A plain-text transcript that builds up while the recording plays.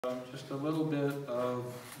Just a little bit of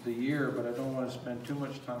the year, but I don't want to spend too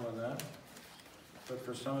much time on that. But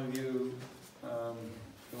for some of you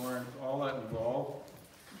who aren't all that involved,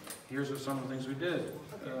 here's some of the things we did.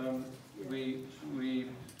 We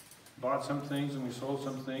bought some things and we sold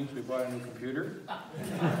some things. We bought a new computer,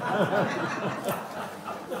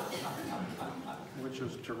 which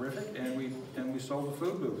was terrific, and we sold the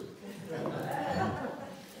food booth.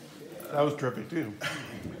 That was terrific too.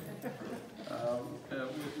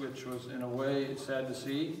 Which was, in a way, it's sad to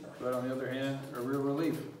see, but on the other hand, a real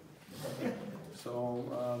relief.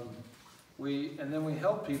 So and then we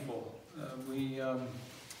help people. We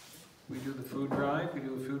do the food drive. We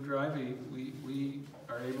do a food drive. We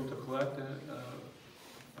are able to collect a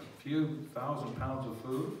few thousand pounds of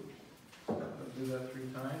food. We do that 3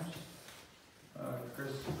 times.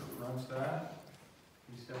 Chris runs that.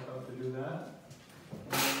 He stepped up to do that.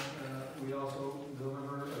 And we also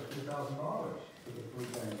deliver $2,000 to the food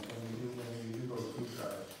banks when we do those food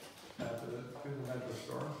drives to the medical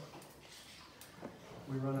store.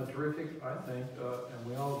 We run a terrific, I think, and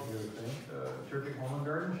we all here think, terrific home and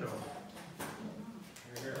garden show.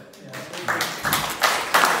 Here.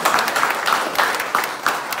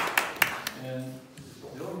 And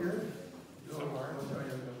Bill here,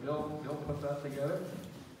 Bill put that together,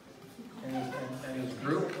 and his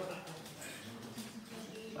group.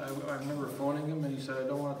 I remember phoning him and he said, "I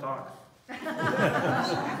don't want to talk." I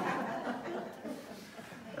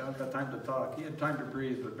don't got time to talk. He had time to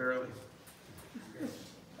breathe, but barely.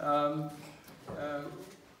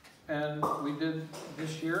 And we did,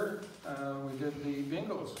 this year, we did the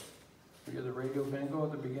bingos. We did the radio bingo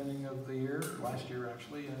at the beginning of the year, last year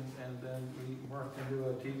actually, and then we worked into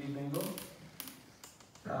a TV bingo.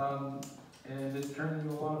 And it turned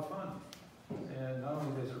into a lot of fun. And not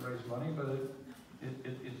only does it raise money, but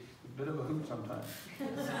it's a bit of a hoot sometimes.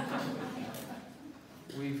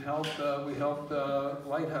 We helped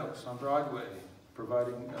Lighthouse on Broadway,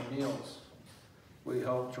 providing meals. We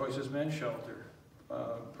helped Choices Men's Shelter,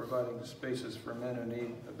 providing spaces for men who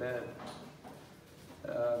need a bed.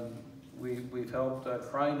 We've helped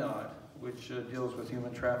Cry Not, which deals with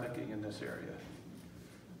human trafficking in this area.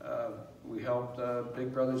 We helped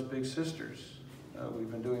Big Brothers Big Sisters.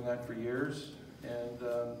 We've been doing that for years, and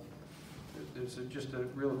it's just a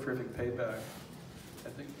real terrific payback. I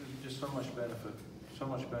think there's just so much benefit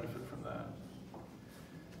from that.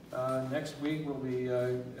 Next week we'll be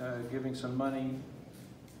giving some money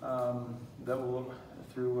that will,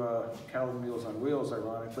 through Calvin Meals on Wheels,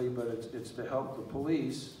 ironically, but it's to help the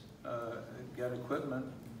police get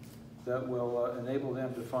equipment that will enable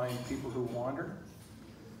them to find people who wander,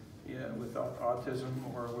 with autism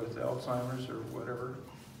or with Alzheimer's or whatever.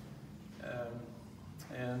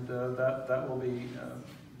 And that will be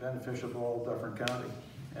beneficial to all Dufferin County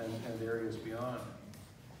and areas beyond.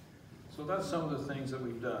 So that's some of the things that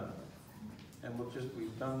we've done, and we're just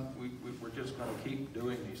going to keep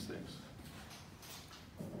doing these things.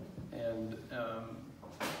 And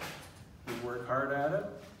we work hard at it,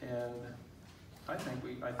 and I think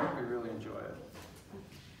we really enjoy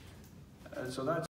it. So that's.